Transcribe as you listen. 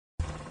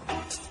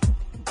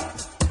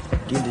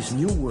in this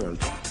new world,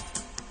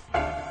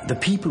 the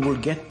people will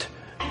get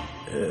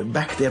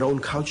back their own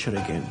culture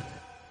again.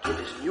 In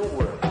this new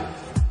world,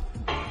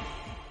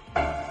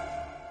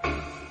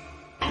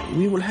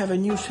 we will have a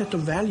new set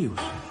of values.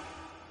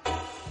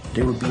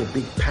 There will be a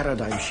big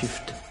paradigm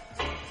shift,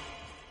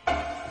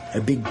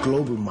 a big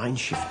global mind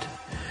shift,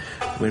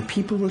 where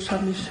people will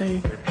suddenly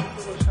say,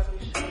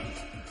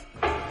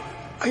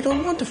 I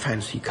don't want a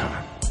fancy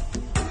car.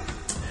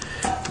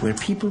 Where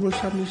people will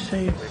suddenly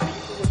say,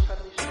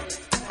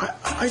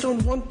 I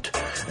don't want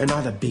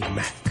another Big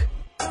Mac.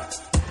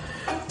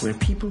 Where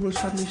people will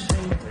suddenly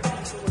say,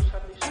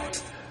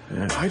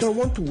 I don't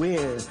want to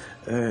wear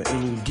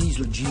any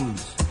diesel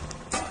jeans.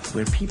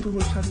 Where people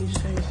will suddenly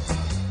say,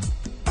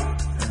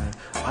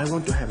 I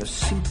want to have a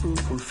simple,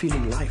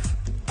 fulfilling life.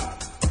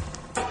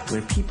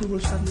 Where people will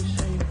suddenly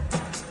say,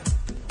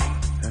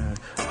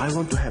 I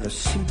want to have a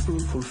simple,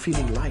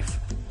 fulfilling life.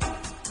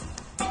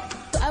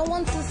 I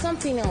want to do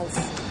something else.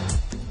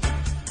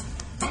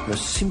 A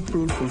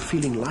simple,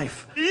 fulfilling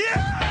life.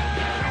 Yeah!